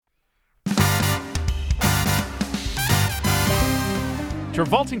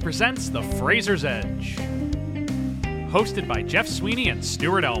Travolting presents The Fraser's Edge. Hosted by Jeff Sweeney and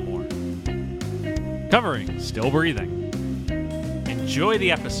Stuart Elmore. Covering Still Breathing. Enjoy the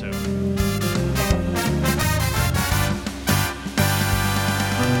episode.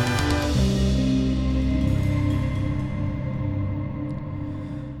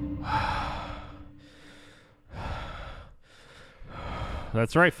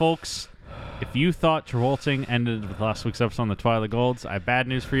 That's right, folks. If you thought Travolting ended with last week's episode on the Twilight Golds, I have bad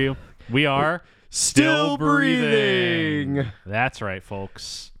news for you. We are still breathing. That's right,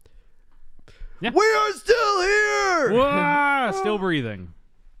 folks. Yeah. We are still here. Wah! Still breathing.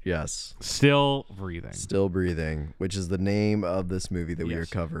 Yes. Still breathing. Still breathing, which is the name of this movie that we are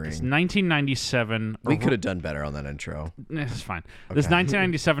covering. It's 1997. We could have done better on that intro. It's fine. Okay. This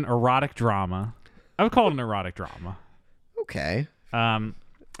 1997 erotic drama. I would call it an erotic drama. Okay.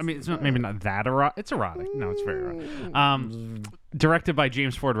 I mean, it's not, maybe not that erotic. It's erotic. No, it's very erotic. Directed by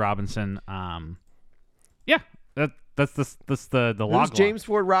James Ford Robinson. Yeah, that's the log. Who's James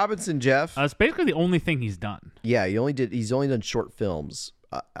Ford Robinson, Jeff? It's basically the only thing he's done. Yeah, he's only done short films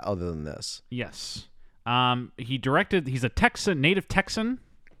other than this. Yes. He directed. He's a native Texan.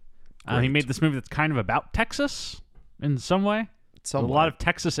 He made this movie that's kind of about Texas in some way. There's a lot of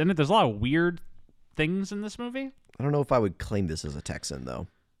Texas in it. There's a lot of weird things in this movie. I don't know if I would claim this as a Texan though.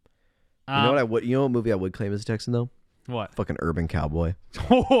 You know what movie I would claim as a Texan though? What? Fucking Urban Cowboy.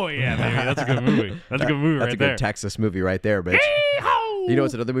 Oh yeah, baby. That's a good movie. That's a good movie. That's right there. That's a good Texas movie right there, bitch. Yee-haw! You know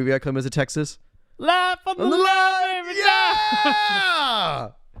what's another movie I claim as a Texas? Laugh on the line, baby. Yeah!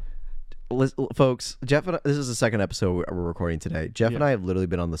 Listen, folks, Jeff and I, this is the second episode we're recording today. Jeff and I have literally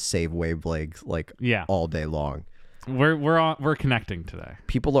been on the save wavelength all day long. We're connecting today.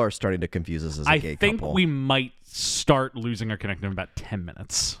 People are starting to confuse us as a gay couple. I think we might start losing our connection in about 10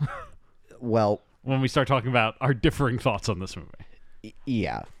 minutes. Well, when we start talking about our differing thoughts on this movie.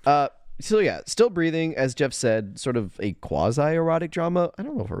 Yeah. Still Breathing, as Jeff said, sort of a quasi-erotic drama. I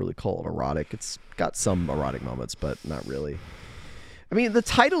don't know if I really call it erotic. It's got some erotic moments, but not really. I mean, the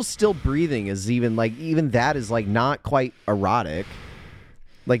title Still Breathing is even that is not quite erotic.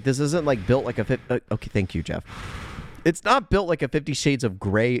 Like, this isn't built like a... Okay, thank you, Jeff. It's not built like a 50 Shades of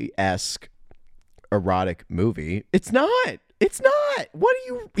Grey-esque erotic movie. It's not. It's not. What are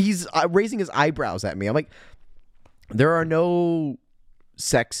you... He's raising his eyebrows at me. I'm like, there are no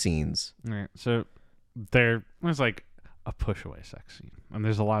sex scenes. All right, so there's a push-away sex scene, and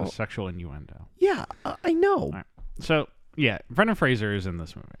there's a lot of sexual innuendo. Yeah, I know. All right. So, yeah, Brendan Fraser is in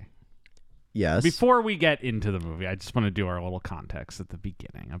this movie. Yes. Before we get into the movie, I just want to do our little context at the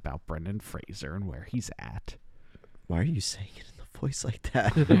beginning about Brendan Fraser and where he's at. Why are you saying it in the voice like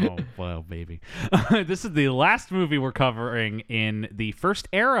that? Oh, well, baby. This is the last movie we're covering in the first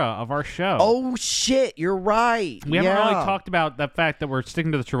era of our show. Oh, shit. You're right. We haven't really talked about the fact that we're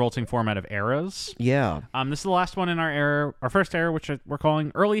sticking to the Travolting format of eras. Yeah. This is the last one in our era, our first era, which we're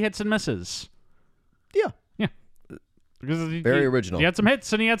calling Early Hits and Misses. Yeah. Yeah. Because very original. He had some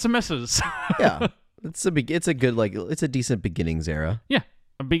hits and he had some misses. Yeah. It's a good, it's a decent beginnings era. Yeah.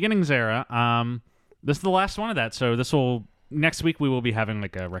 A beginnings era. This is the last one of that, so next week we will be having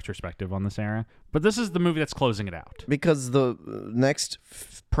a retrospective on this era. But this is the movie that's closing it out. Because the next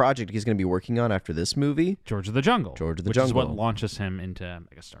project he's going to be working on after this movie... George of the Jungle. Which is what launches him into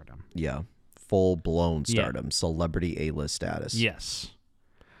mega stardom. Yeah. Full-blown stardom. Yeah. Celebrity A-list status. Yes.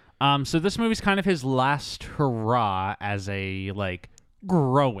 So this movie's kind of his last hurrah as a,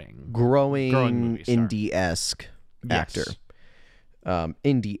 growing movie star. Indie-esque actor. Yes.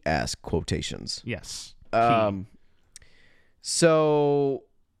 Indie-esque quotations. Yes. So,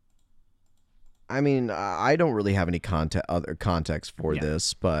 I mean, I don't really have any other context for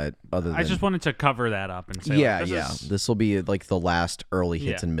this, but other than... I just wanted to cover that up and say, this will be the last early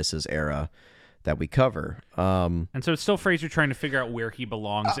hits and misses era that we cover. And so it's still Fraser trying to figure out where he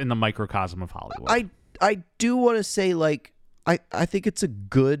belongs in the microcosm of Hollywood. I do want to say, I think it's a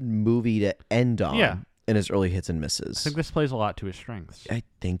good movie to end on. Yeah. In his early hits and misses. I think this plays a lot to his strengths. I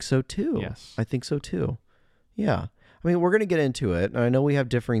think so too. Yes. I think so too. Yeah. I mean, we're going to get into it, and I know we have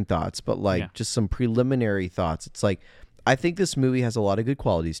differing thoughts, but just some preliminary thoughts. It's I think this movie has a lot of good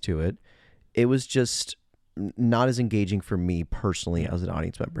qualities to it. It was just not as engaging for me personally as an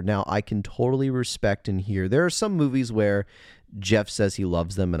audience member. Now, I can totally respect and hear. There are some movies where Jeff says he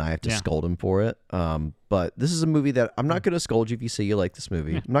loves them, and I have to scold him for it. But this is a movie that I'm not going to scold you if you say you like this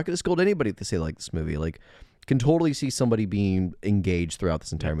movie. I'm not going to scold anybody if they say they like this movie. Can totally see somebody being engaged throughout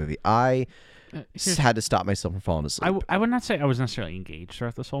this entire movie. I had to stop myself from falling asleep. I would not say I was necessarily engaged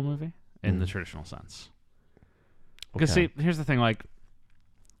throughout this whole movie in the traditional sense. Because see, here's the thing: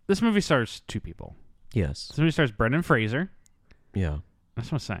 this movie stars two people. Yes. This movie stars Brendan Fraser. Yeah.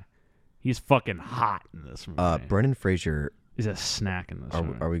 That's what I'm saying. He's fucking hot in this movie. Brendan Fraser is a snack in this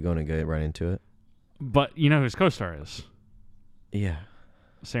movie. Are we going to get right into it? But you know who his co-star is? Yeah.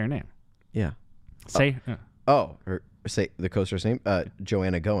 Say her name. Yeah. Say. Say the co-star's name.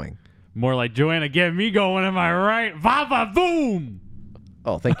 Joanna Going. More like Joanna, get me going. Am I right? Va boom.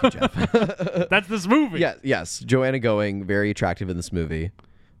 Oh, thank you, Jeff. That's this movie. Yeah, yes. Joanna Going, very attractive in this movie.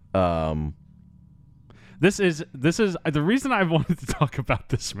 This is the reason I wanted to talk about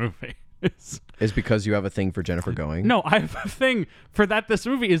this movie is because you have a thing for Jennifer Going. No, I have a thing for that. This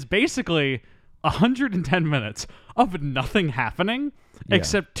movie is basically 110 minutes of nothing happening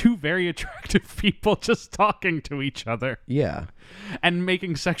except two very attractive people just talking to each other. Yeah. And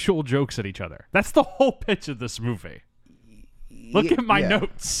making sexual jokes at each other. That's the whole pitch of this movie. Look at my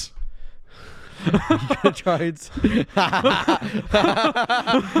notes. Try it.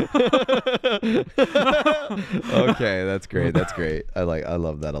 Okay, that's great. That's great. I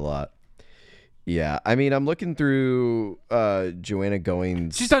love that a lot. Yeah, I mean, I'm looking through Joanna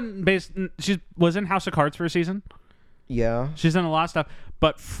Going's. She was in House of Cards for a season. Yeah, she's done a lot of stuff.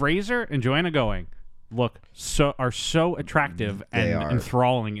 But Fraser and Joanna Going are so attractive and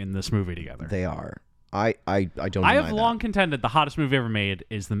enthralling in this movie together. They are. I don't. I have long contended the hottest movie ever made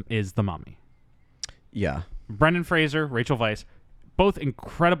is The Mummy. Yeah. Brendan Fraser, Rachel Weisz, both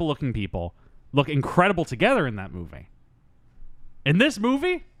incredible looking people, look incredible together in that movie. In this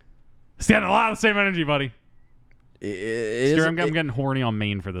movie, it's getting a lot of the same energy, buddy. I'm getting horny on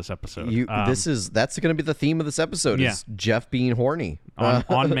Maine for this episode. That's going to be the theme of this episode. Yeah. Is Jeff being horny on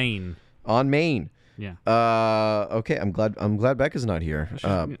Maine. On Maine. Yeah. Okay. I'm glad Becca's not here.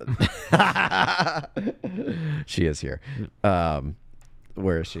 She is here.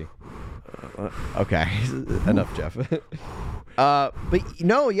 Where is she? Okay. Enough, Jeff. But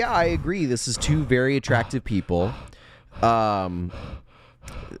no, yeah, I agree. This is two very attractive people.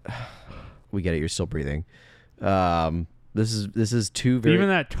 We get it. You're still breathing. This is two very. Even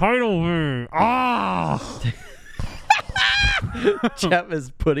that title ring. Jeff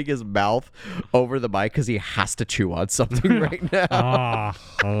is putting his mouth over the mic because he has to chew on something right now.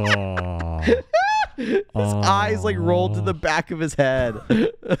 His eyes rolled to the back of his head.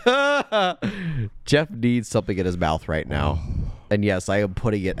 Jeff needs something in his mouth right now. And yes, I am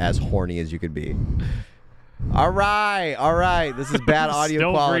putting it as horny as you could be. All right. This is bad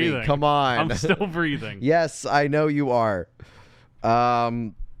audio quality. Breathing. Come on. I'm still breathing. Yes, I know you are.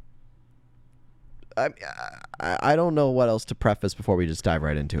 I don't know what else to preface before we just dive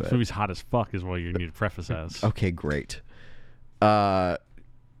right into it. This movie's hot as fuck is what you need to preface as. Okay, great.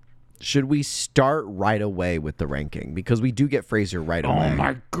 Should we start right away with the ranking? Because we do get Fraser right away. Oh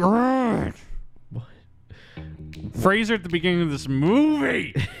my god. What? Fraser at the beginning of this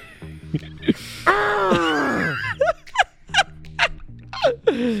movie.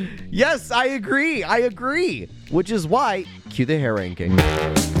 Yes, I agree. Which is why, cue the hair ranking.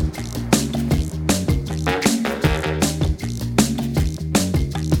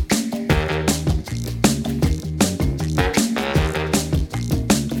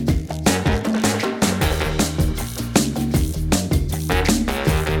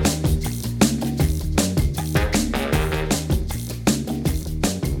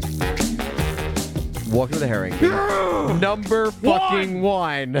 Welcome to the hair ranking. Number fucking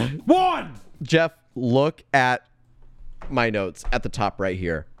one. Jeff, look at my notes at the top right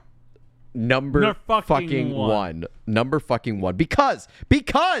here. Number fucking one. Number fucking one. Because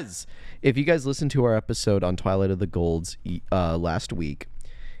if you guys listened to our episode on Twilight of the Golds last week,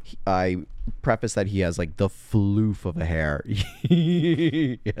 I prefaced that he has the floof of a hair.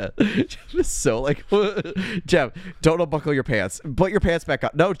 Yeah. Jeff is so Jeff, don't unbuckle your pants. Put your pants back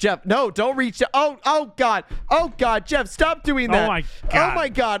up. No, Jeff, no, don't reach. Oh God, Jeff, stop doing that. Oh my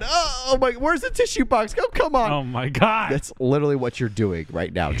God. Oh my, where's the tissue box? Come on. Oh my God. That's literally what you're doing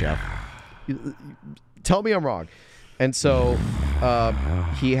right now, Jeff. Tell me I'm wrong. And so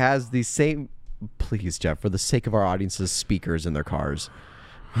he has the same. Please, Jeff, for the sake of our audience's speakers in their cars.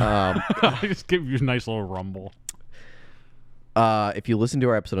 I just give you a nice little rumble. If you listen to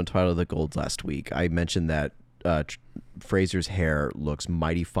our episode on Twilight of the Golds last week, I mentioned that Fraser's hair looks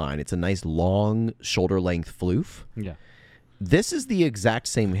mighty fine. It's a nice long shoulder length floof. Yeah. This is the exact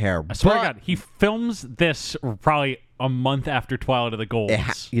same hair. I swear to God, he films this probably a month after Twilight of the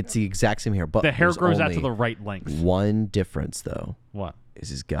Golds. It's the exact same hair, but the hair grows out to the right length. One difference, though. What? Is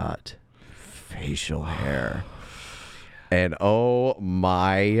he's got facial hair. And oh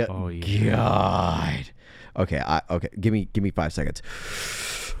my God. Okay, give me 5 seconds.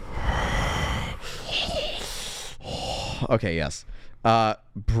 Okay, yes.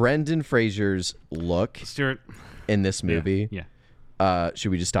 Brendan Fraser's look Stuart in this movie. Yeah.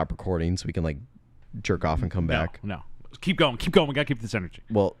 Should we just stop recording so we can like jerk off and come back? No. Keep going. We gotta keep this energy.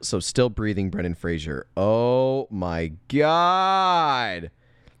 Well, so still breathing Brendan Fraser. Oh my God.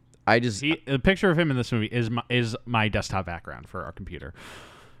 The picture of him in this movie is my desktop background for our computer.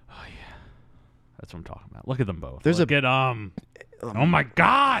 Oh yeah, that's what I'm talking about. Look at them both. Look at oh my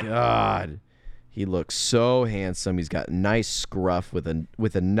God. He looks so handsome. He's got nice scruff with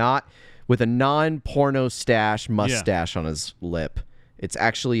a non-porno mustache on his lip. It's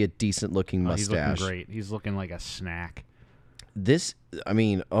actually a decent looking mustache. He's looking great. He's looking like a snack.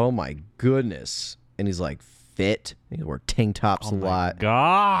 Oh my goodness. And he's like fit. He wears tank tops a lot.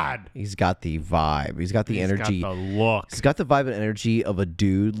 God. He's got the vibe. He's got the energy. He's got the look. He's got the vibe and energy of a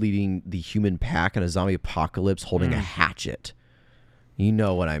dude leading the human pack in a zombie apocalypse holding a hatchet. You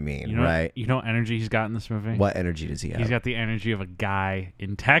know what I mean, right? You know what energy he's got in this movie? What energy does he have? He's got the energy of a guy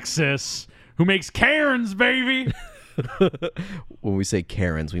in Texas who makes Cairns, baby. When we say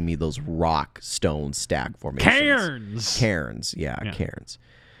Cairns, we mean those rock stone stack formations. Cairns. Yeah. Cairns.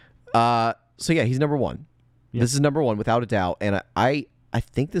 So yeah, he's number one. Yep. This is number one without a doubt, and I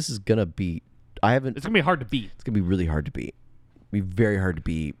think this is gonna be. It's gonna be hard to beat. It's gonna be really hard to beat. Be very hard to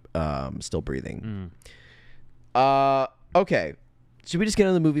beat. Still breathing. Okay. Should we just get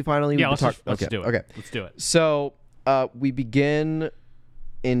into the movie finally? Yeah, let's do it. Okay, let's do it. So we begin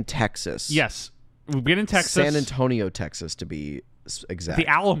in Texas. Yes. We begin in Texas. San Antonio, Texas, to be exact. The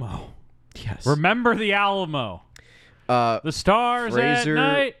Alamo. Yes. Remember the Alamo. The stars Fraser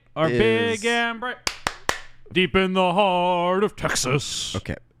at night are big and bright. Deep in the heart of Texas.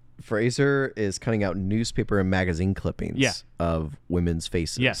 Okay. Fraser is cutting out newspaper and magazine clippings of women's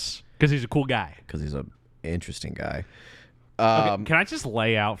faces. Yes. Because he's a cool guy. Because he's an interesting guy. Okay, can I just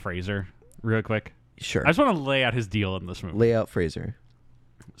lay out Fraser real quick? Sure. I just want to lay out his deal in this movie. Lay out Fraser.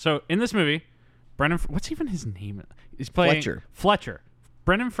 So in this movie, what's even his name? He's playing Fletcher.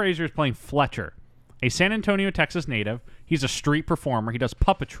 Brendan Fraser is playing Fletcher, a San Antonio, Texas native. He's a street performer. He does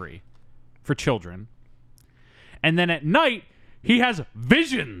puppetry for children. And then at night, he has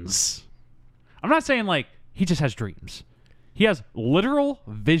visions. I'm not saying like he just has dreams. He has literal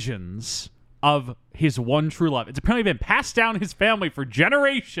visions of his one true love. It's apparently been passed down his family for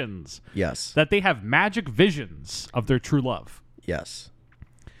generations. Yes. That they have magic visions of their true love. Yes.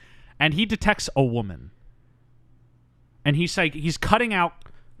 And he detects a woman. And he's cutting out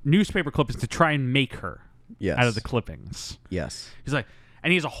newspaper clippings to try and make her out of the clippings. Yes. He's like,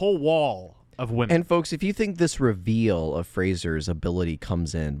 and he has a whole wall of women. And folks, if you think this reveal of Fraser's ability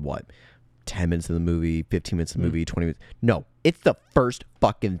comes in, 10 minutes of the movie, 15 minutes of the movie, 20 minutes. No, it's the first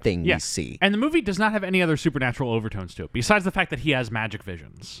fucking thing we see. And the movie does not have any other supernatural overtones to it, besides the fact that he has magic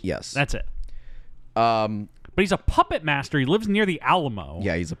visions. Yes. That's it. But he's a puppet master. He lives near the Alamo.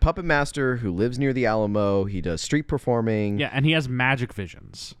 Yeah, he's a puppet master who lives near the Alamo. He does street performing. Yeah, and he has magic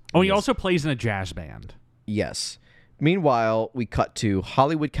visions. Oh, he also plays in a jazz band. Yes. Meanwhile, we cut to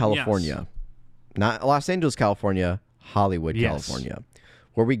Hollywood, California. Yes. Not Los Angeles, California, Hollywood, California,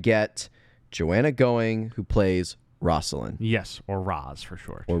 where we get Joanna Going, who plays Rosalind. Yes, or Roz for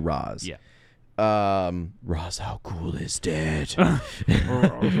short. Or Roz. Yeah. Roz, how cool is that? I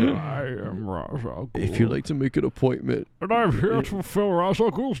am Roz al Ghul. If you'd like to make an appointment. And I'm here to fulfill Roz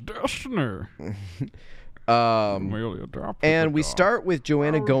al Ghul's destiny. And we start with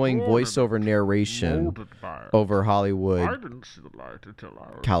Joanna Going voiceover narration over Hollywood, I didn't see the light until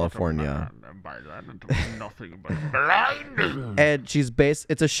I was California. And by then it was nothing but blinding. And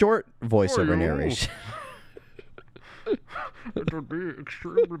it's a short voiceover narration. It would be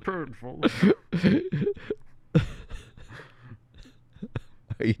extremely painful.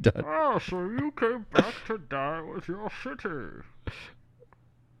 Are you done? Oh, so you came back to die with your city.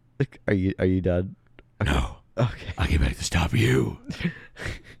 Are you done? No. Okay. I came back to stop you.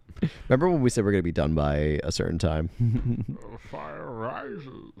 Remember when we said we're going to be done by a certain time? The fire rises.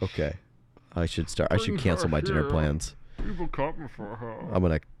 Okay. I should cancel my dinner plans. People come for her. I'm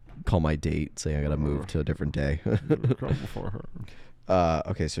going to call my date, saying I got to move to a different day. Come for her.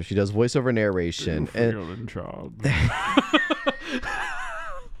 Okay, so she does voiceover narration. You feel in charge.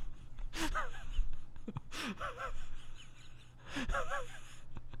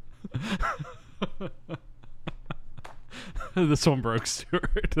 This one broke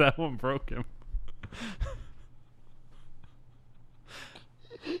Stuart. That one broke him.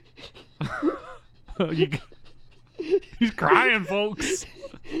 He's crying, folks.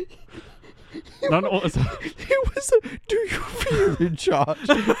 Do you feel in charge?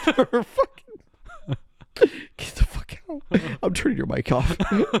 Get the fuck out. I'm turning your mic off.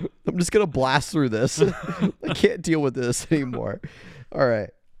 I'm just going to blast through this. I can't deal with this anymore. All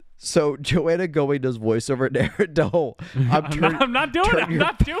right. So Joanna Going does voiceover narration. No, I'm not doing it. I'm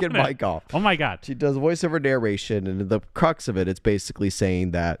not doing it. Mic off. Oh my God. She does voiceover narration, and the crux of it, it's basically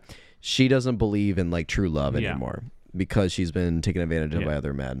saying that she doesn't believe in like true love anymore because she's been taken advantage of by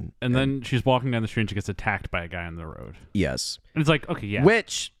other men. And then she's walking down the street and she gets attacked by a guy on the road. Yes. And it's like, okay, yeah.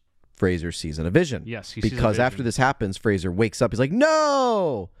 Which Fraser sees in a vision. Yes, he sees because after this happens, Fraser wakes up. He's like,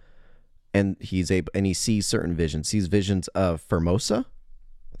 no. And he sees certain visions. Sees visions of Formosa.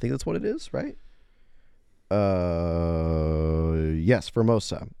 I think that's what it is, right? Yes,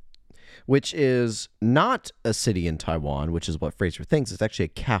 Formosa, which is not a city in Taiwan, which is what Fraser thinks. It's actually a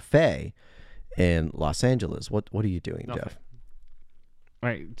cafe in Los Angeles. What are you doing, Jeff?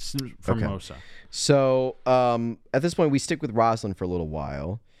 Right, it's Formosa. Okay. So at this point, we stick with Rosalind for a little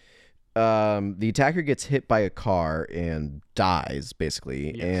while. The attacker gets hit by a car and dies,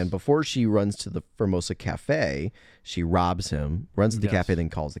 basically. Yes. And before she runs to the Formosa Cafe, she robs him, runs to the cafe, then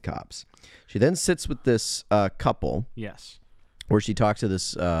calls the cops. She then sits with this couple. Yes. Where she talks to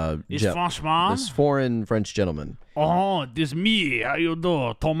this this foreign French gentleman. Oh, this me. How you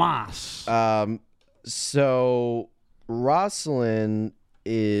do, Thomas? So Rosalind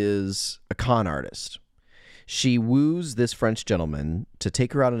is a con artist. She woos this French gentleman to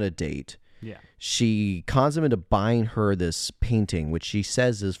take her out on a date. Yeah. She cons him into buying her this painting, which she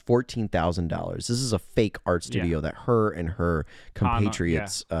says is $14,000. This is a fake art studio that her and her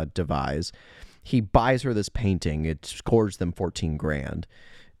compatriots devise. He buys her this painting. It scores them $14,000,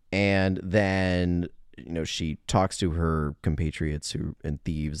 and then she talks to her compatriots and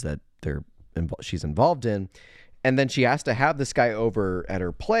thieves that she's involved in, and then she has to have this guy over at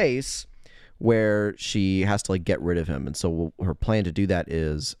her place where she has to get rid of him. And so her plan to do that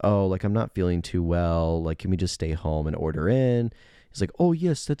is, I'm not feeling too well. Can we just stay home and order in? He's like, oh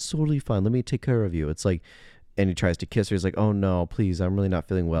yes, that's totally fine. Let me take care of you. It's like, and he tries to kiss her. He's like, oh no, please, I'm really not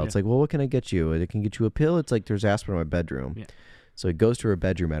feeling well. Yeah. It's like, well, what can I get you? I can get you a pill. It's like, there's aspirin in my bedroom. Yeah. So he goes to her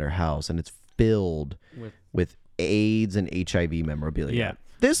bedroom at her house, and it's filled with AIDS and HIV memorabilia. Yeah.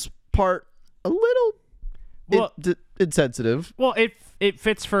 This part, a little insensitive. Well, it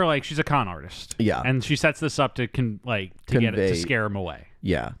fits for she's a con artist. Yeah. And she sets this up to get it to scare him away.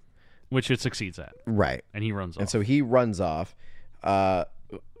 Yeah. Which it succeeds at. Right. And he runs off. And so he runs off.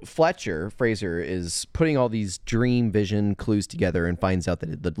 Fraser is putting all these dream vision clues together and finds out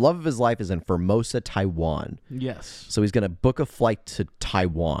that the love of his life is in Formosa, Taiwan. Yes. So he's going to book a flight to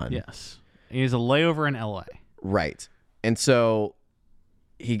Taiwan. Yes. He has a layover in LA. Right. And so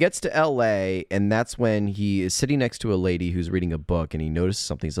he gets to LA, and that's when he is sitting next to a lady who's reading a book, and he notices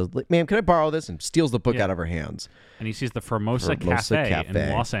something. He says, ma'am, can I borrow this? And steals the book out of her hands. And he sees the Formosa Cafe in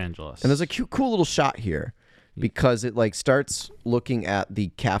Los Angeles. And there's a cool little shot here because it starts looking at the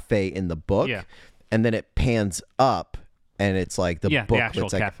cafe in the book, and then it pans up, and it's the book. The actual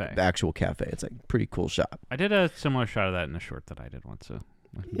cafe. The actual cafe. It's a pretty cool shot. I did a similar shot of that in a short that I did once. So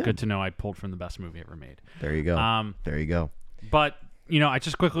good to know I pulled from the best movie ever made. There you go. There you go. But I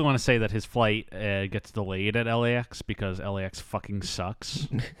just quickly want to say that his flight gets delayed at LAX because LAX fucking sucks.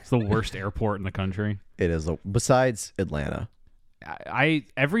 It's the worst airport in the country. It is. Besides Atlanta.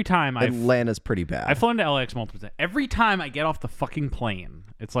 Atlanta's pretty bad. I've flown to LAX multiple times. Every time I get off the fucking plane,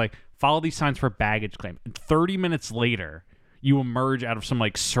 it's follow these signs for baggage claim. And 30 minutes later, you emerge out of some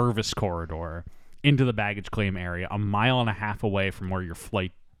service corridor into the baggage claim area a mile and a half away from where your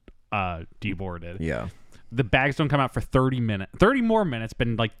flight deboarded. Yeah. The bags don't come out for 30 minutes. 30 more minutes,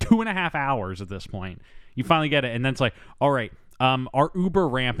 been 2.5 hours at this point. You finally get it, and then it's all right, our Uber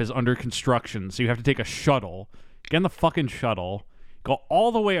ramp is under construction, so you have to take a shuttle. Get in the fucking shuttle, go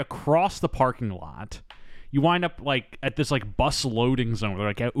all the way across the parking lot. You wind up at this bus loading zone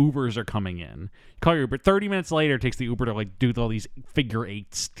where Ubers are coming in. You call your Uber. 30 minutes later, it takes the Uber to do all these figure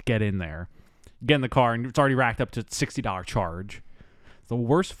eights to get in there. Get in the car, and it's already racked up to $60 charge. The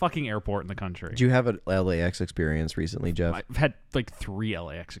worst fucking airport in the country. Did you have an LAX experience recently, Jeff? I've had 3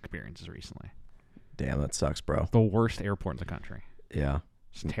 LAX experiences recently. Damn, that sucks, bro. The worst airport in the country. Yeah.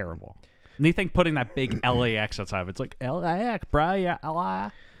 It's terrible. And they think putting that big LAX outside of it's LAX, bro. Yeah, LA.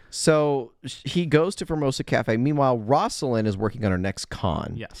 So he goes to Formosa Cafe. Meanwhile, Rosalind is working on her next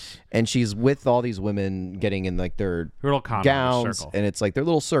con. Yes. And she's with all these women getting in their little gowns. And it's their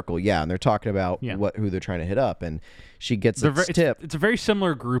little circle. Yeah. And they're talking about who they're trying to hit up. And she gets a tip. It's a very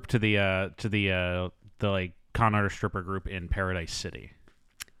similar group to the con artist stripper group in Paradise City.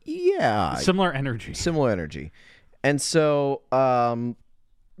 Yeah. Similar energy. And so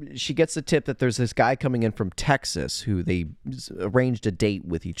she gets the tip that there's this guy coming in from Texas who they arranged a date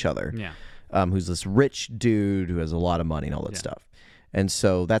with each other. Yeah. Who's this rich dude who has a lot of money and all that stuff. And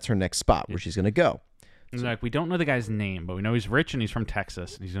so that's her next spot where she's going to go. And like, we don't know the guy's name, but we know he's rich and he's from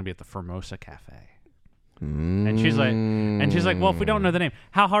Texas, and he's going to be at the Formosa Cafe. And she's like, well, if we don't know the name,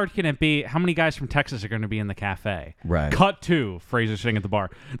 how hard can it be? How many guys from Texas are going to be in the cafe? Right. Cut to Fraser sitting at the bar.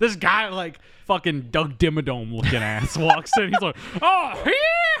 This guy, like fucking Doug Dimmadome looking ass, walks in. He's like, oh,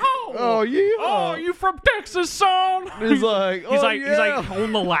 hee-haw! Oh, yeah. Oh, you from Texas, son? He's like, he's like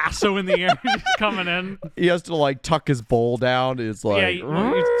holding the lasso in the air. He's coming in. He has to like tuck his bowl down. It's like,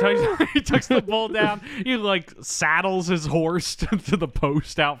 he tucks the bowl down. He like saddles his horse to the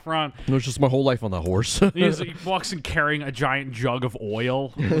post out front. It was just my whole life on that horse. He walks in carrying a giant jug of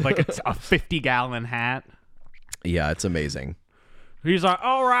oil, with like a 50-gallon hat. Yeah, it's amazing. He's like,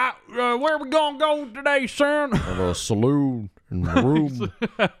 all right, where we gonna go today, son? A saloon in the room.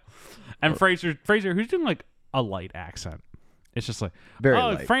 And Fraser, who's doing like a light accent. It's just like, very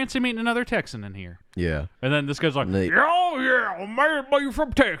light. Fancy meeting another Texan in here. Yeah. And then this guy's like, yeah, man, you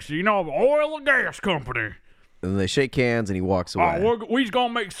from Texas, you know, oil and gas company. And they shake hands, and he walks away. We's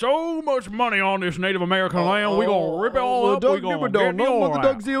gonna make so much money on this Native American land. We gonna rip it all up. We gonna get it all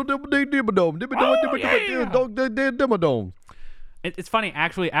out. It's funny,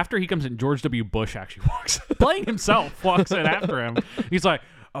 actually. After he comes in, George W. Bush actually playing himself, walks in after him. He's like,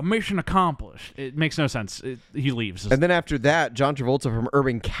 a mission accomplished. It makes no sense. He leaves. And then after that, John Travolta from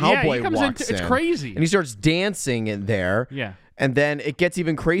Urban Cowboy walks in. It's crazy. And he starts dancing in there. Yeah. And then it gets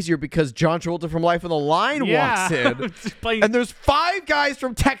even crazier because John Travolta from Life on the Line walks in. And there's 5 guys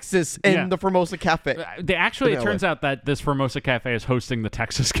from Texas in the Formosa Cafe. It turns out that this Formosa Cafe is hosting the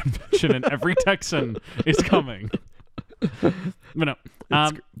Texas convention, and every Texan is coming. But no.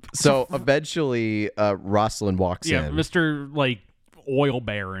 So eventually, Rosalind walks in. Yeah, Mr. like oil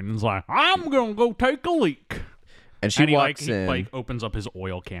baron is like, I'm gonna go take a leak. And he walks in. He like opens up his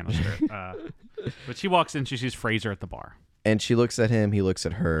oil canister. But she walks in. She sees Fraser at the bar. And she looks at him. He looks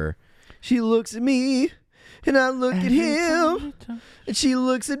at her. She looks at me, and I look at him. And she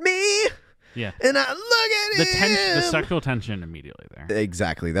looks at me. Yeah. And I look at him. The sexual tension immediately there.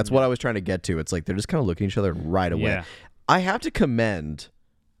 Exactly. That's what I was trying to get to. It's like they're just kind of looking at each other right away. Yeah. I have to commend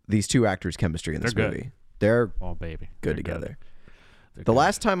these 2 actors' chemistry in this movie. They're good together. The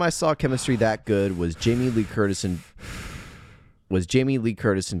last time I saw chemistry that good was Jamie Lee Curtis and John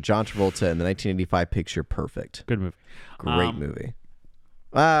Travolta in the 1985 picture Perfect. Good movie. Great movie.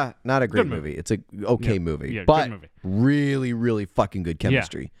 Not a great movie. It's a okay movie. Yeah, but good movie. Really, really fucking good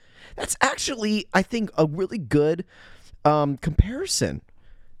chemistry. Yeah. That's actually, I think, a really good comparison.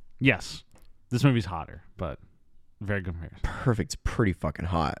 Yes. This movie's hotter, but very good comparison. Perfect's pretty fucking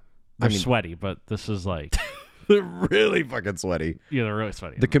hot. They're sweaty, but this is like... They're really fucking sweaty. Yeah, they're really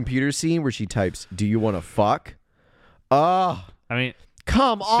sweaty. The computer scene where she types, "Do you want to fuck?" Oh. I mean...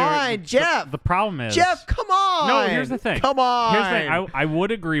 Come on, Jeff. The problem is... Jeff, come on. No, here's the thing. Come on. Here's the thing. I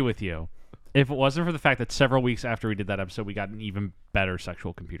would agree with you if it wasn't for the fact that several weeks after we did that episode, we got an even better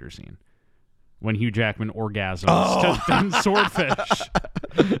sexual computer scene. When Hugh Jackman orgasms to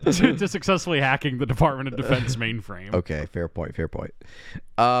Swordfish to successfully hacking the Department of Defense mainframe. Okay, fair point.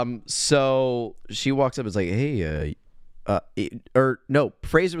 So she walks up and is like, hey,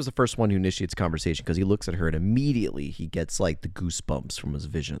 Fraser was the first one who initiates conversation because he looks at her and immediately he gets like the goosebumps from his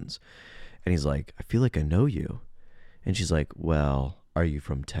visions. And he's like, I feel like I know you. And she's like, well, are you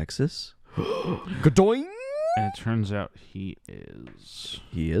from Texas? Gadoing! And it turns out he is.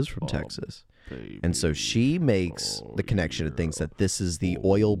 He is from Texas. And so she makes the connection and thinks that this is the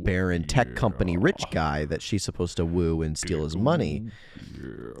oil baron tech company rich guy that she's supposed to woo and steal his money.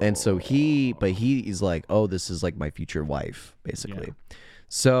 And so he's like, oh, this is like my future wife, basically. Yeah.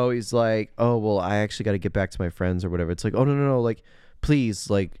 So he's like, oh, well, I actually got to get back to my friends or whatever. It's like, oh, no, like, please,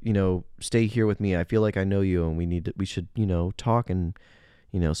 like, stay here with me. I feel like I know you and we should, talk and,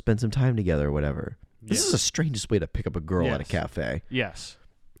 spend some time together or whatever. This is the strangest way to pick up a girl at a cafe. Yes.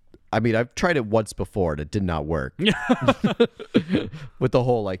 I mean, I've tried it once before and it did not work. With the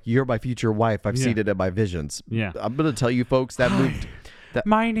whole, like, you're my future wife. I've seen it in my visions. Yeah. I'm going to tell you folks that moved.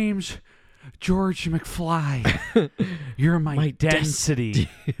 My name's George McFly. You're my density.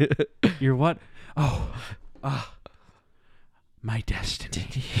 You're what? Oh, my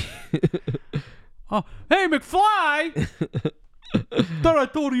destiny. Oh, hey, McFly. I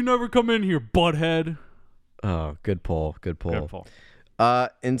thought he'd never come in here, butthead. Oh, good pull.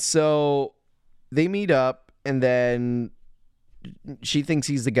 And so they meet up, and then she thinks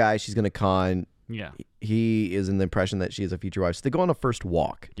he's the guy she's going to con. Yeah. He is in the impression that she is a future wife. So they go on a first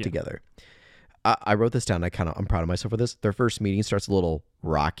walk together. I wrote this down. I'm proud of myself for this. Their first meeting starts a little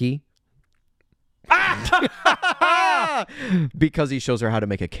rocky. Because he shows her how to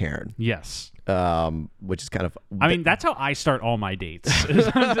make a cairn. Yes. which is kind of. I mean, that's how I start all my dates.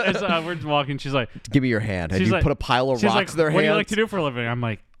 As we're walking, she's like, "Give me your hand." And you put a pile of rocks in their hands. What do you like to do for a living? I'm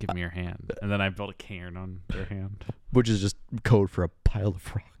like, "Give me your hand," and then I build a cairn on their hand, which is just code for a pile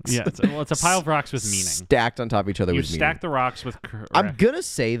of rocks. Yeah, it's a pile of rocks with meaning stacked on top of each other. You with stack meaning. the rocks with. I'm gonna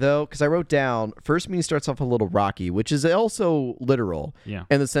say though, because I wrote down first meeting starts off a little rocky, which is also literal. Yeah.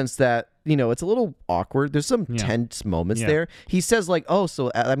 In the sense that it's a little awkward. There's some tense moments there. He says like, "Oh,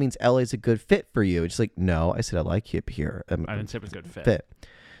 so that means LA's a good fit for you." It's like, no, I said I like it here. I didn't say it was a good fit.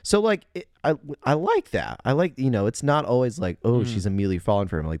 So like, I like that. I like it's not always like, oh, she's immediately falling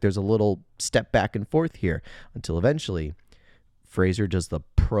for him. Like there's a little step back and forth here until eventually Fraser does the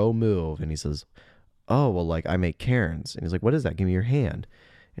pro move and he says, "Oh, well, like I make cairns." And he's like, "What is that? Give me your hand."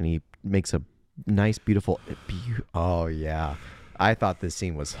 And he makes a nice, beautiful. Oh yeah. I thought this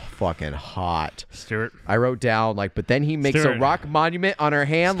scene was fucking hot. Stuart. I wrote down like, but then he makes a rock monument on her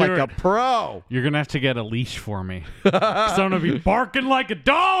hand like a pro. You're going to have to get a leash for me. Because I'm going to be barking like a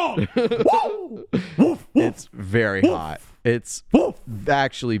dog. Woo! Woof, woof. It's very hot. It's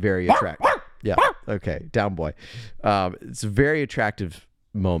actually very attractive. Yeah. Okay. Down boy. It's a very attractive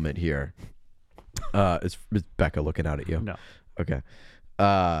moment here. Is Becca looking out at you? No. Okay.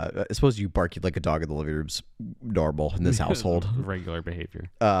 I suppose you bark like a dog in the living room's normal in this household. Regular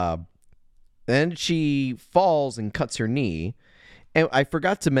behavior. Then she falls and cuts her knee. And I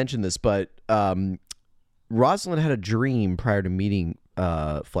forgot to mention this, but Rosalind had a dream prior to meeting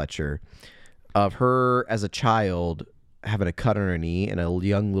Fletcher of her as a child having a cut on her knee and a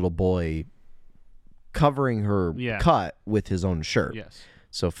young little boy covering her cut with his own shirt. Yes.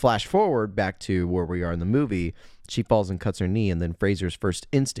 So flash forward back to where we are in the movie. She falls and cuts her knee, and then Fraser's first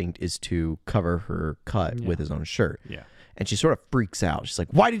instinct is to cover her cut with his own shirt. Yeah. And she sort of freaks out. She's like,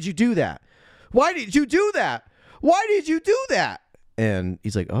 "Why did you do that? Why did you do that? Why did you do that?" And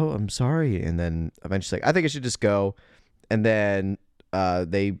he's like, "Oh, I'm sorry." And then eventually she's like, "I think I should just go." And then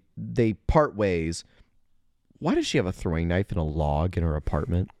they part ways. Why does she have a throwing knife and a log in her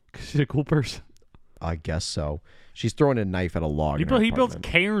apartment? Because she's a cool person. I guess so. She's throwing a knife at a log. He builds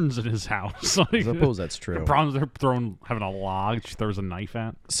cairns in his house. Like, I suppose that's true. The problem is they're having a log she throws a knife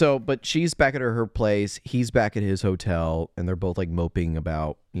at. So, but she's back at her place. He's back at his hotel, and they're both like moping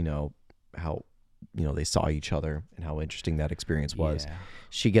about, how, they saw each other and how interesting that experience was. Yeah.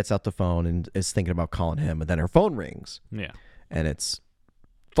 She gets out the phone and is thinking about calling him, and then her phone rings. Yeah. And it's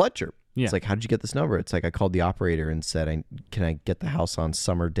Fletcher. Yeah. It's like, "How did you get this number?" It's like, "I called the operator and said, can I get the house on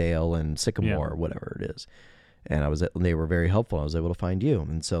Summerdale and Sycamore or whatever it is." And they were very helpful. I was able to find you.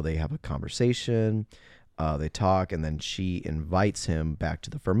 And so they have a conversation, they talk, and then she invites him back to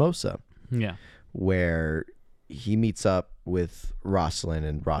the Formosa. Yeah. Where he meets up with Rosalind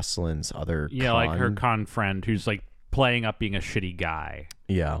and Rosalind's other like her con friend who's like playing up being a shitty guy.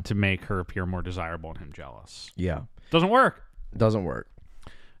 Yeah. To make her appear more desirable and him jealous. Yeah. Doesn't work.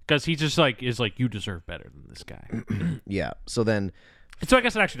 Because he just like is like, you deserve better than this guy. Yeah. So I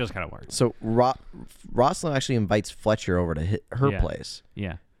guess it actually does kind of work. So Rosalind actually invites Fletcher over to her place.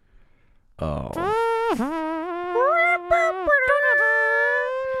 Yeah. Oh.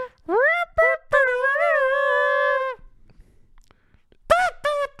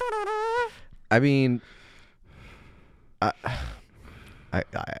 I mean, I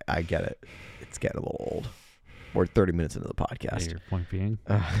get it. It's getting a little old. We're 30 minutes into the podcast. Your point being?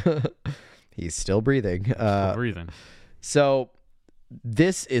 He's still breathing. Still breathing. So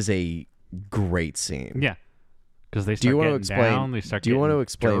this is a great scene. Yeah. Because they start getting down, they start getting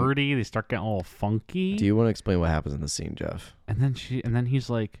dirty, they start getting all funky. Do you want to explain what happens in the scene, Jeff? And then he's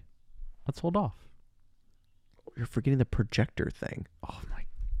like, "Let's hold off." You're forgetting the projector thing. Oh my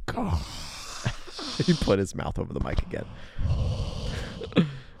god. He put his mouth over the mic again.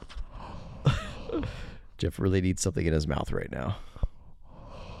 Jeff really needs something in his mouth right now.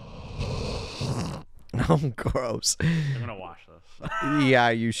 Oh, gross. I'm going to wash this. Yeah,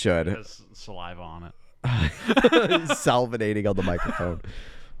 you should. There's saliva on it. Salivating on the microphone.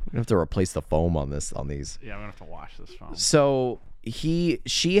 We have to replace the foam on these. Yeah, I'm going to have to wash this foam. So she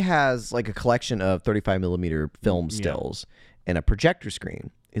has like a collection of 35 millimeter film stills and a projector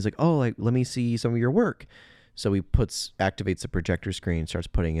screen. He's like, "Oh, like let me see some of your work." So he activates the projector screen, starts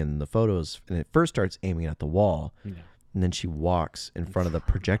putting in the photos, and it first starts aiming at the wall. Yeah. And then she walks in front of the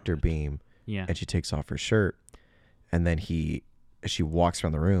projector beam. Yeah. And she takes off her shirt. And then as she walks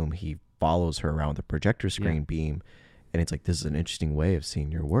around the room, he follows her around the projector screen beam. And it's like, "This is an interesting way of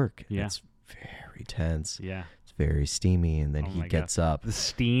seeing your work." Yeah. It's very tense. Yeah. It's very steamy. And then he gets up. The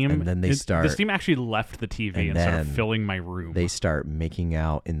steam. And then the steam actually left the TV and started filling my room. They start making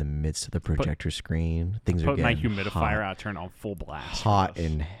out in the midst of the projector screen. Things are getting my humidifier out, turn on full blast. Hot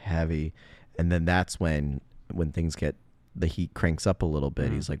and heavy. And then that's when things get, the heat cranks up a little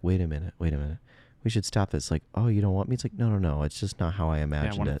bit. He's like, wait a minute. We should stop this. Like, oh, you don't want me? It's like, no. It's just not how I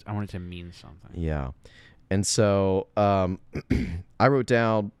imagined it. I want it to mean something. Yeah. And so I wrote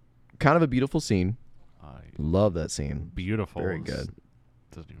down kind of a beautiful scene. Love that scene. Beautiful. Very good.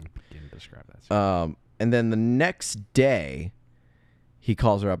 Doesn't even begin to describe that scene. And then the next day, he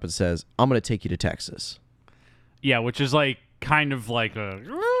calls her up and says, I'm going to take you to Texas. Yeah, which is like kind of like a...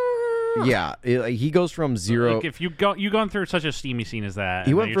 Yeah, he goes from zero. Like if you've gone through such a steamy scene as that,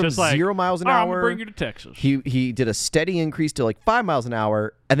 he went from just like, 0 miles an hour. I'm gonna bring you to Texas. He did a steady increase to like 5 miles an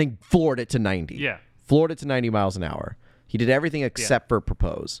hour, and then floored it to 90. Yeah, floored it to 90 miles an hour. He did everything except for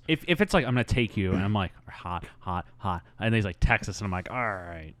propose. If it's like I'm gonna take you, and I'm like hot, and then he's like Texas, and I'm like, all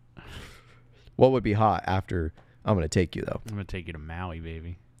right. What would be hot after I'm gonna take you though? I'm gonna take you to Maui,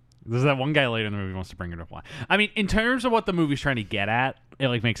 baby. There's that one guy later in the movie who wants to bring her to Hawaii. I mean, in terms of what the movie's trying to get at, it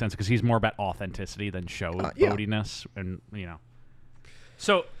like makes sense because he's more about authenticity than showboatiness, and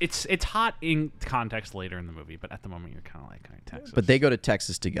So it's hot in context later in the movie, but at the moment you're kind of like, Texas. But they go to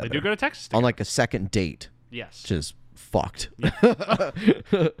Texas together. They do go to Texas together. On like a second date. Yes. Which is fucked.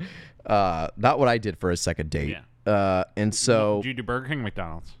 Yeah. Not what I did for a second date. Yeah. And so... Did you do Burger King or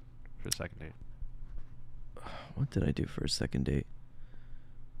McDonald's for a second date? What did I do for a second date?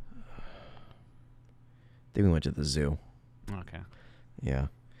 I think we went to the zoo. Okay. Yeah.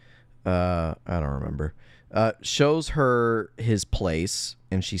 I don't remember. Shows her his place,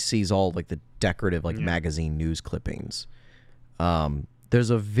 and she sees all like the decorative magazine news clippings. There's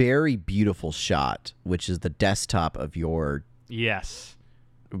a very beautiful shot, which is the desktop of your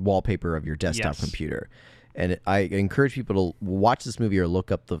wallpaper of your desktop computer. And I encourage people to watch this movie or look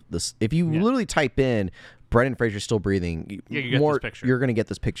up this. If you literally type in Brendan Fraser still breathing, you get this picture. You're going to get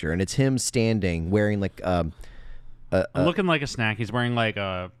this picture, and it's him standing wearing like looking like a snack. He's wearing like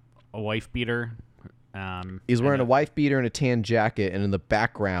a wife beater. He's wearing a wife beater and a tan jacket, and in the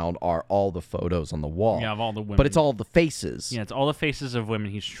background are all the photos on the wall. Yeah, of all the women. But it's all the faces. Yeah, it's all the faces of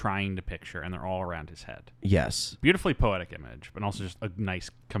women he's trying to picture, and they're all around his head. Yes. Beautifully poetic image, but also just a nice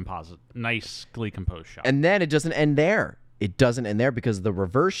composite, nicely composed shot. And then it doesn't end there. It doesn't end there because the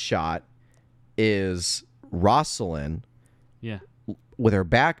reverse shot is Rosalind with her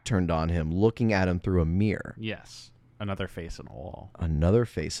back turned on him, looking at him through a mirror. Yes. Another face in the wall. Another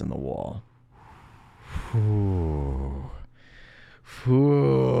face in the wall. Our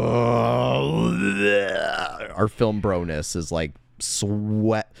film broness is like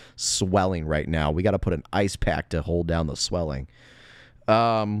swelling right now. We got to put an ice pack to hold down the swelling.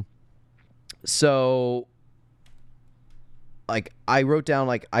 So like I wrote down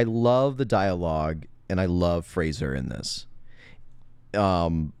like I love the dialogue and I love Fraser in this.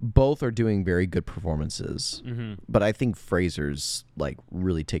 Both are doing very good performances, but I think Fraser's like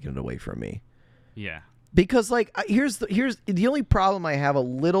really taking it away from me. Yeah. Because like here's the only problem I have a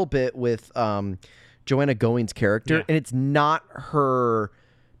little bit with Joanna Going's character, and it's not her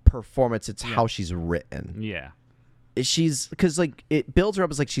performance, it's how she's written. Yeah. She's because like it builds her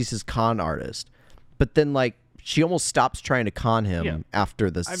up as like she's his con artist, but then like she almost stops trying to con him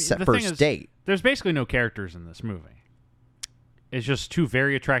after the first date. There's basically no characters in this movie. It's just two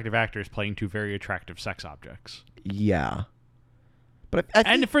very attractive actors playing two very attractive sex objects. Yeah. But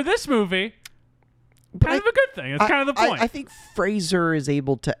and for this movie, kind of a good thing. It's kind of the point. I think Fraser is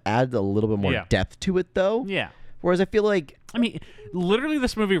able to add a little bit more depth to it, though. Yeah. Whereas I feel like... I mean, literally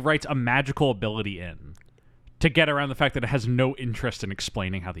this movie writes a magical ability in to get around the fact that it has no interest in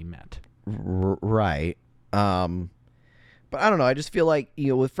explaining how they met. Right. But I don't know. I just feel like,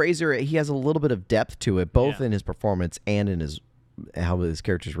 with Fraser, he has a little bit of depth to it, both in his performance and in how his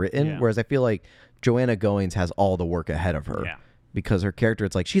character's written. Yeah. Whereas I feel like Joanna Goings has all the work ahead of her. Yeah. Because her character,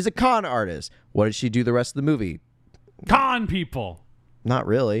 it's like, she's a con artist. What does she do the rest of the movie? Con people. Not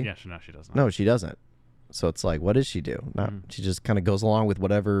really. Yeah, no, she doesn't. No, she doesn't. So it's like, what does she do? She just kind of goes along with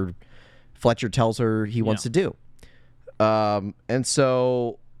whatever Fletcher tells her he wants to do. And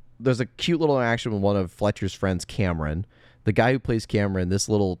so there's a cute little interaction with one of Fletcher's friends, Cameron. The guy who plays Cameron, this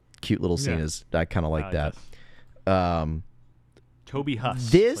little cute little scene is, I kind of like that. Yes. Toby Huss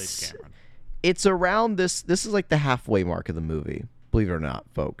plays Cameron. It's around this is like the halfway mark of the movie, believe it or not,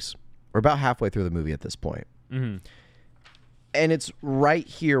 folks. We're about halfway through the movie at this point. Mm-hmm. And it's right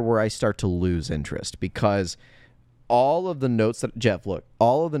here where I start to lose interest because all of the notes that, Jeff, look,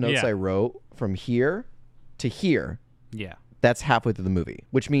 all of the notes I wrote from here to here, that's halfway through the movie,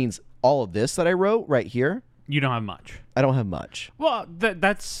 which means all of this that I wrote right here, you don't have much. I don't have much. Well,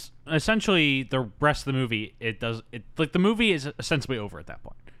 that's essentially the rest of the movie. The movie is essentially over at that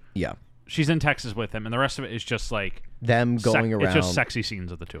point. Yeah. she's in Texas with him, and the rest of it is just like them going around. It's just sexy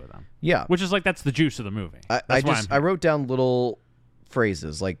scenes of the two of them. Yeah, which is like that's the juice of the movie. I wrote down little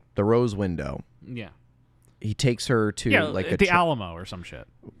phrases like the rose window. Yeah. He takes her to like the Alamo or some shit.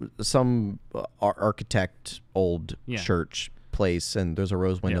 Some architect old church place, and there's a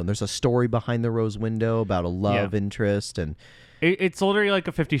rose window. And there's a story behind the rose window about a love interest, and it's literally like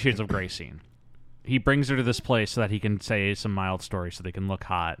a 50 Shades of Grey scene. He brings her to this place so that he can say some mild stories so they can look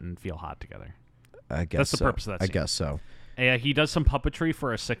hot and feel hot together. I guess that's the purpose of that scene. I guess so. He does some puppetry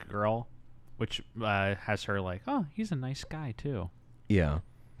for a sick girl, which has her like, oh, he's a nice guy too. Yeah.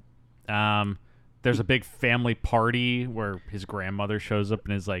 There's a big family party where his grandmother shows up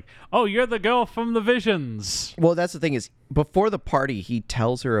and is like, oh, you're the girl from the visions. Well, that's the thing is, before the party, he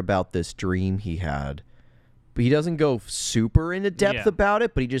tells her about this dream he had. But he doesn't go super into depth about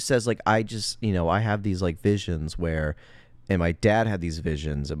it, but he just says, like, I have these, like, visions where, and my dad had these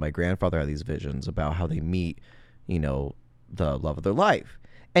visions, and my grandfather had these visions about how they meet, the love of their life.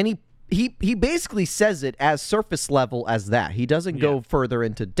 And he basically says it as surface level as that. He doesn't go further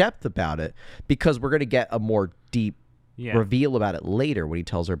into depth about it because we're going to get a more deep reveal about it later when he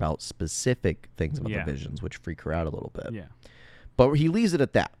tells her about specific things about the visions, which freak her out a little bit. Yeah. But he leaves it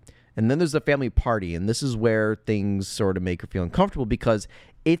at that. And then there's the family party, and this is where things sort of make her feel uncomfortable because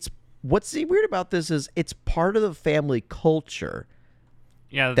what's weird about this is it's part of the family culture.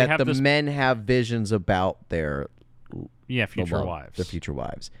 Yeah, that the men have visions about their future wives. Their future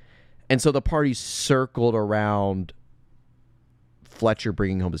wives. And so the party's circled around Fletcher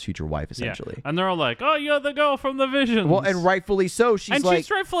bringing home his future wife, essentially. Yeah. And they're all like, oh, you're the girl from the visions. Well, and rightfully so. She's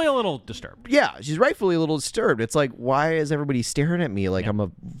rightfully a little disturbed. Yeah, she's rightfully a little disturbed. It's like, why is everybody staring at me like I'm a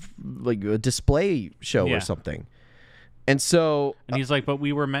display show or something? And so... And he's like, but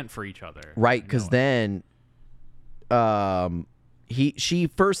we were meant for each other. Right, because then... she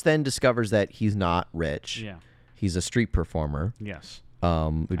first then discovers that he's not rich. Yeah. He's a street performer. Yes.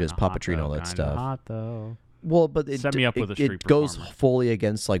 Who does puppetry and all that stuff. Hot though. Well, but set me up with a street it goes fully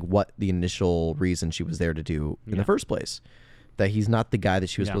against like what the initial reason she was there to do in the first place. That he's not the guy that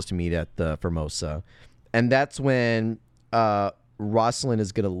she was supposed to meet at the Formosa, and that's when Rosalind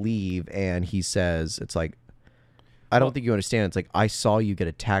is gonna leave, and he says, "It's like, I don't think you understand. It's like I saw you get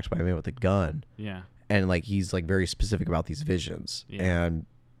attacked by a man with a gun." Yeah. And like he's like very specific about these visions,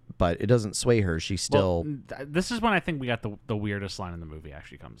 but it doesn't sway her. She still. Well, this is when I think we got the weirdest line in the movie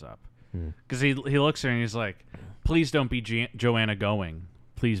actually comes up, because he looks at her and he's like, "Please don't be Joanna going.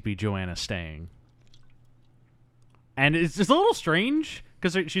 Please be Joanna staying." And it's just a little strange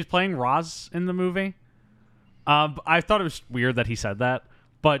because she's playing Roz in the movie. I thought it was weird that he said that,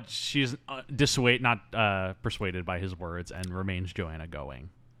 but she's not persuaded by his words and remains Joanna going.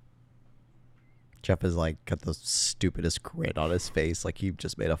 Jeff is like got the stupidest grin on his face, like he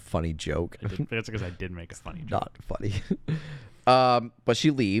just made a funny joke. That's because I did make a funny joke. Not funny. But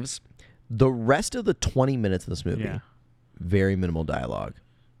she leaves. The rest of the 20 minutes of this movie, very minimal dialogue.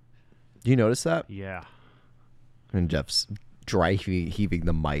 Do you notice that? Yeah. And Jeff's dry heaving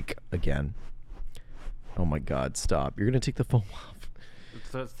the mic again. Oh my God! Stop! You're gonna take the phone off.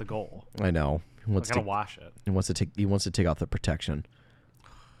 That's the goal. I know. I gotta wash it. He wants to take off the protection.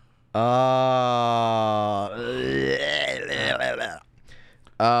 So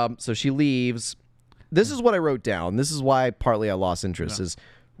she leaves. This is what I wrote down. This is why partly I lost interest. Is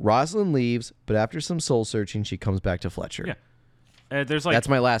Rosalind leaves, but after some soul searching, she comes back to Fletcher. Yeah. That's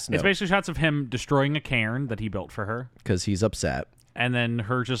my last note. It's basically shots of him destroying a cairn that he built for her because he's upset, and then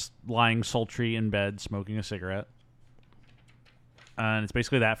her just lying sultry in bed smoking a cigarette. And it's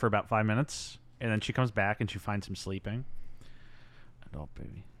basically that for about 5 minutes, and then she comes back and she finds him sleeping. And oh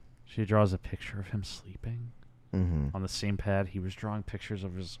baby. She draws a picture of him sleeping on the same pad he was drawing pictures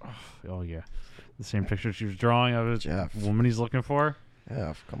of his. Oh yeah, the same picture she was drawing of his woman he's looking for.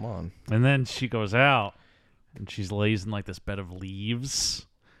 Jeff, come on. And then she goes out, and she's lays in like this bed of leaves.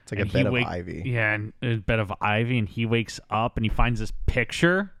 It's like a bed of ivy. Yeah, and a bed of ivy, and he wakes up and he finds this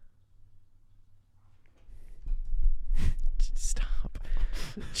picture. Stop.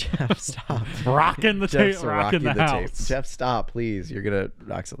 Jeff, stop. Rocking the tape. Rocking the house. Tape. Jeff, stop, please. You're going to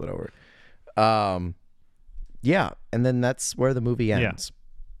knock something over. Yeah, and then that's where the movie ends.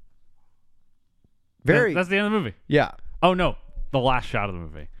 That's the end of the movie. Yeah. Oh, no. The last shot of the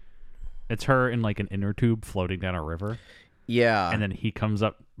movie. It's her in like an inner tube floating down a river. Yeah. And then he comes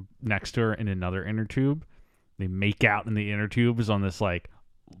up next to her in another inner tube. They make out in the inner tubes on this like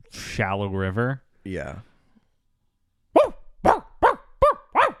shallow river. Yeah.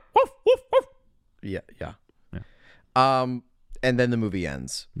 Yeah. And then the movie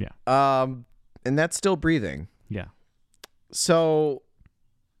ends. Yeah. And that's still breathing. Yeah. So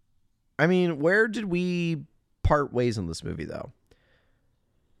I mean, where did we part ways in this movie, though?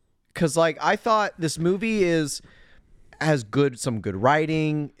 Because, like, I thought this movie has some good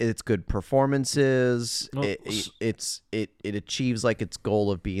writing. It's good performances. Well, It achieves like its goal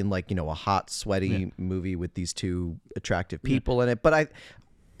of being like, a hot, sweaty movie with these two attractive people in it. But I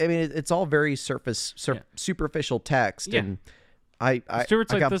mean, it's all very superficial text, and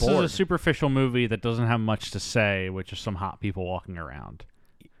Stuart's I got this bored. is a superficial movie that doesn't have much to say, which is some hot people walking around.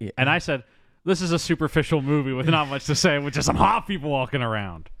 Yeah. And I said, this is a superficial movie with not much to say, which is some hot people walking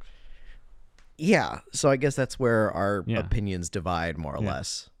around. Yeah, so I guess that's where our opinions divide more or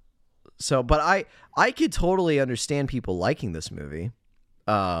less. So, but I could totally understand people liking this movie,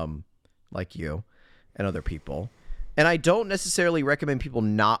 like you and other people. And I don't necessarily recommend people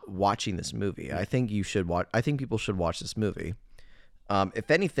not watching this movie. I think you should watch. I think people should watch this movie.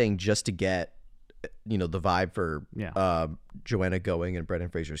 If anything, just to get the vibe for Joanna Going and Brendan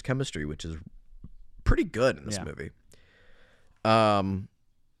Fraser's chemistry, which is pretty good in this movie. I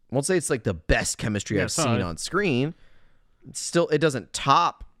won't say it's like the best chemistry I've seen on screen. It doesn't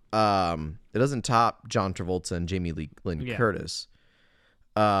top John Travolta and Jamie Lee Curtis.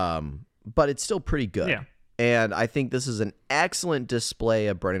 But it's still pretty good. Yeah. And I think this is an excellent display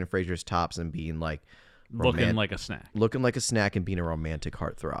of Brendan Fraser's tops and being like looking like a snack. Looking like a snack and being a romantic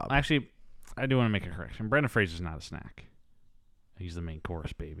heartthrob. Actually, I do want to make a correction. Brendan Fraser's not a snack. He's the main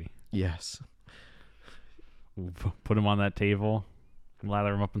course, baby. Yes. Put him on that table.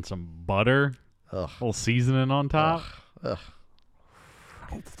 Lather him up in some butter. Ugh. A little seasoning on top. Ugh.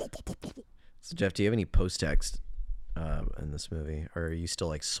 So, Jeff, do you have any post-text in this movie? Or are you still,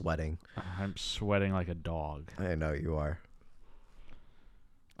 like, sweating? I'm sweating like a dog. I know you are.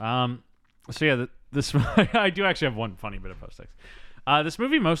 So, yeah, this I do actually have one funny bit of post-text. This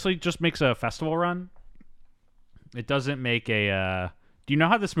movie mostly just makes a festival run. It doesn't make a... do you know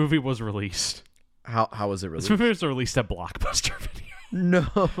how this movie was released? How was it released? This movie was released at Blockbuster Video.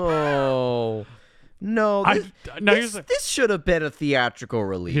 No. This should have been a theatrical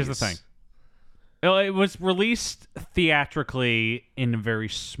release. Here's the thing. It was released theatrically in a very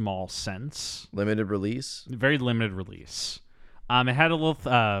small sense. Limited release? Very limited release. It had a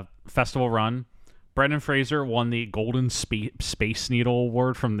little festival run. Brendan Fraser won the Golden Space Needle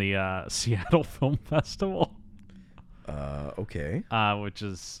Award from the Seattle Film Festival. Okay. Which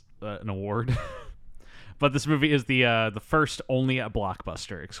is an award. But this movie is the first only at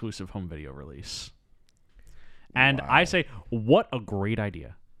Blockbuster exclusive home video release. And Wow. I say, what a great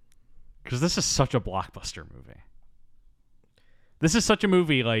idea. Because this is such a Blockbuster movie. This is such a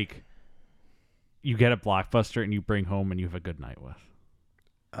movie like you get at Blockbuster and you bring home and you have a good night with.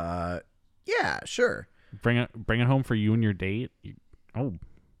 Yeah, sure. Bring it home for you and your date. You're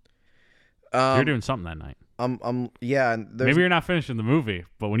doing something that night. Yeah. Maybe you're not finishing the movie,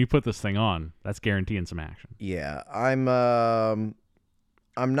 but when you put this thing on, that's guaranteeing some action. Yeah, I'm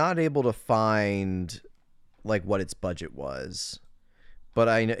not able to find like what its budget was, but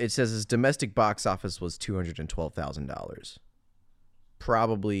I know it says its domestic box office was $212,000.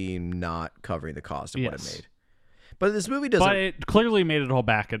 Probably not covering the cost of what it made. But this movie doesn't. But it clearly made it all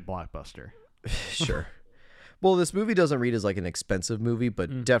back at Blockbuster. Sure. Well, this movie doesn't read as like an expensive movie,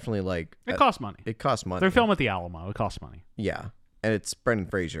 but definitely like it costs money. It costs money. They're filming at the Alamo. It costs money. Yeah, and it's Brendan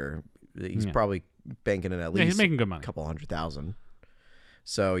Fraser. He's probably banking in at least he's making good money. A couple $100,000.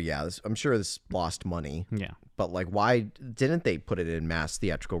 So yeah, I'm sure this lost money. Yeah, but like, why didn't they put it in mass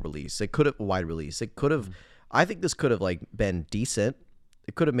theatrical release? It could have wide release. It could have. I think this could have like been decent.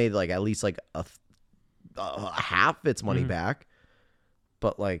 It could have made like at least like a half its money back.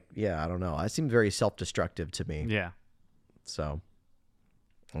 But like, yeah, I don't know. It seemed very self-destructive to me. Yeah. So,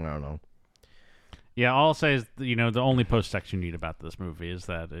 I don't know. Yeah, all I'll say is, the only post-text you need about this movie is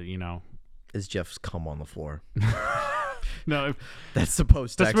that, Is Jeff's cum on the floor? No. That's the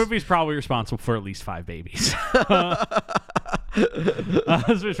post-text. This movie's probably responsible for at least 5 babies.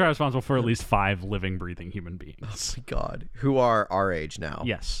 This movie's probably responsible for at least 5 living, breathing human beings. Oh my God. Who are our age now?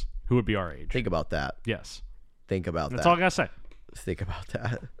 Yes. Who would be our age? Think about that. Yes. Think about That's that. all I gotta say. Think about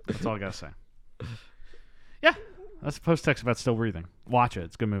that. That's all I gotta say. Yeah. That's a post-text about Still Breathing. Watch it.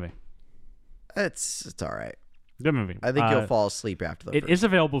 It's a good movie. It's all right. Good movie. I think you'll fall asleep after the It is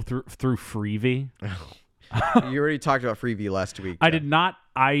available through Freevee. You already talked about Freevee last week. I did not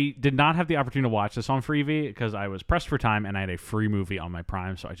have the opportunity to watch this on Freevee because I was pressed for time and I had a free movie on my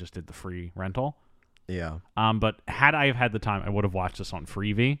Prime, so I just did the free rental. Yeah. But had I have had the time, I would have watched this on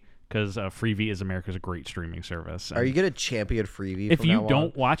Freevee because Freevee is America's great streaming service. Are you going to champion Freevee? If you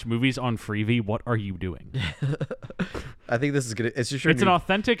don't watch movies on Freevee, what are you doing? I think this is gonna. It's an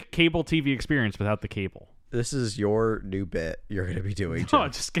authentic cable TV experience without the cable. This is your new bit you're going to be doing. No,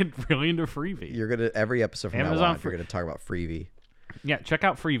 just get really into Freevee. You're going to, every episode from now on, you're going to talk about Freevee. Yeah, check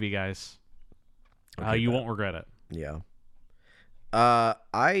out Freevee, guys. Okay, you won't regret it. Yeah.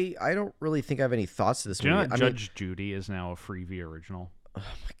 I don't really think I have any thoughts to this movie. Do you know that Judge Judy is now a Freevee original? Oh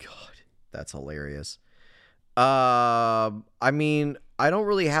my God. That's hilarious. I mean, I don't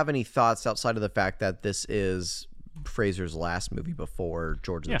really have any thoughts outside of the fact that this is Fraser's last movie before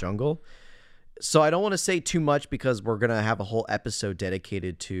George of the Jungle. So I don't want to say too much because we're going to have a whole episode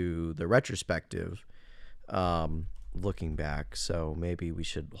dedicated to the retrospective, looking back. So maybe we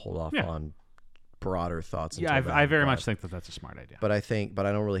should hold off on broader thoughts. Yeah, I very much think that that's a smart idea. But I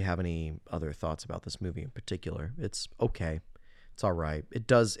don't really have any other thoughts about this movie in particular. It's okay. It's all right.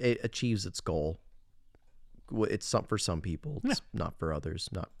 It achieves its goal. It's for some people. It's not for others.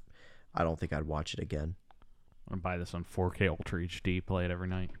 I don't think I'd watch it again. I'm gonna buy this on 4K Ultra HD, play it every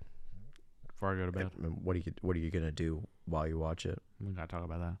night before I go to bed. What are you gonna do while you watch it? We gotta talk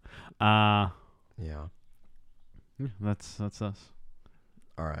about that. Yeah. That's us.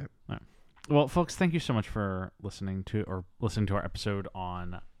 All right. Well, folks, thank you so much for listening to our episode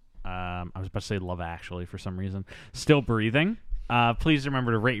on. I was about to say Love Actually for some reason. Still Breathing. Please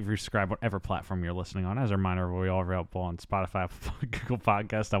remember to rate, review, subscribe, whatever platform you're listening on. As a reminder, we are available on Spotify, Google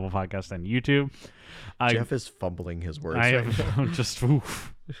Podcasts, Apple Podcasts, and YouTube. Jeff is fumbling his words. I am just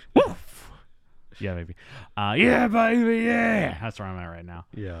oof. Yeah, baby. Yeah, baby. Yeah, that's where I'm at right now.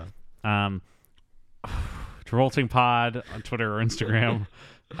 Yeah. Travolting Pod on Twitter or Instagram.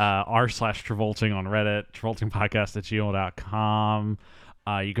 r/Travolting on Reddit. TravoltingPodcast@gmail.com.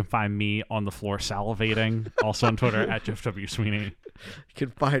 You can find me on the floor salivating, also on Twitter at Jeff W. Sweeney. You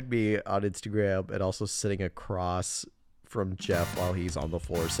can find me on Instagram and also sitting across from Jeff while he's on the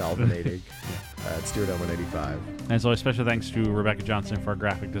floor salivating. At StewartOver95. And so a special thanks to Rebecca Johnson for our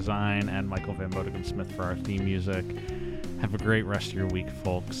graphic design and Michael Van Bodegum Smith for our theme music. Have a great rest of your week,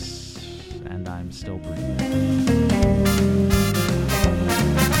 folks. And I'm still breathing.